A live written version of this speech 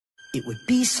It would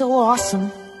be so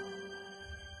awesome.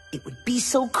 It would be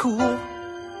so cool.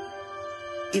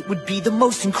 It would be the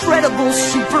most incredible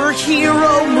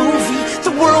superhero movie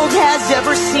the world has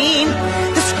ever seen.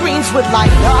 The screens would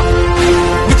light up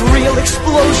with real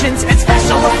explosions and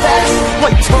special effects,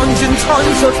 like tons and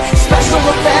tons of special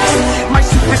effects. My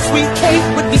super sweet cape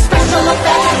would be special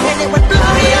effects, and it would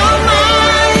blow your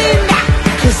mind.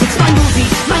 Cause it's my movie,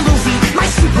 my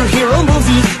superhero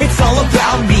movie. It's all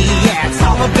about me, yeah, it's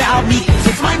all about me. Cause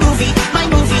it's my movie,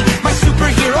 my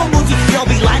superhero movie. They'll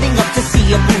be lining up to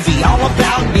see a movie all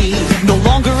about me. No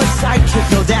longer a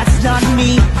sidekick, no that's not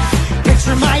me.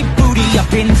 Picture my booty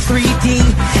up in 3D.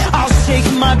 I'll shake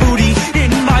my booty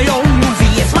in my own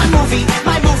movie. It's my movie,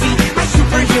 my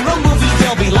superhero movie.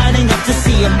 They'll be lining up to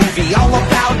see a movie all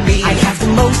about me. I have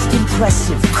the most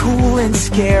impressive, cool and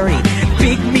scary,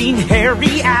 big, mean,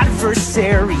 hairy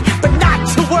adversary. But not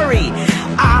to worry,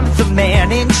 I'm the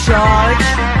man in charge.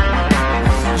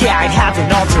 Yeah, I'd have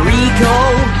an alter ego.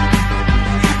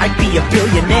 I'd be a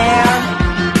billionaire,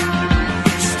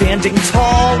 standing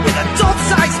tall with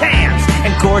adult-sized hands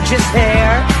and gorgeous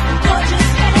hair.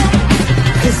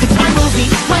 Cause it's my movie,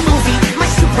 my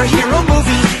superhero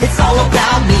movie. It's all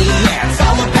about me, yeah, it's all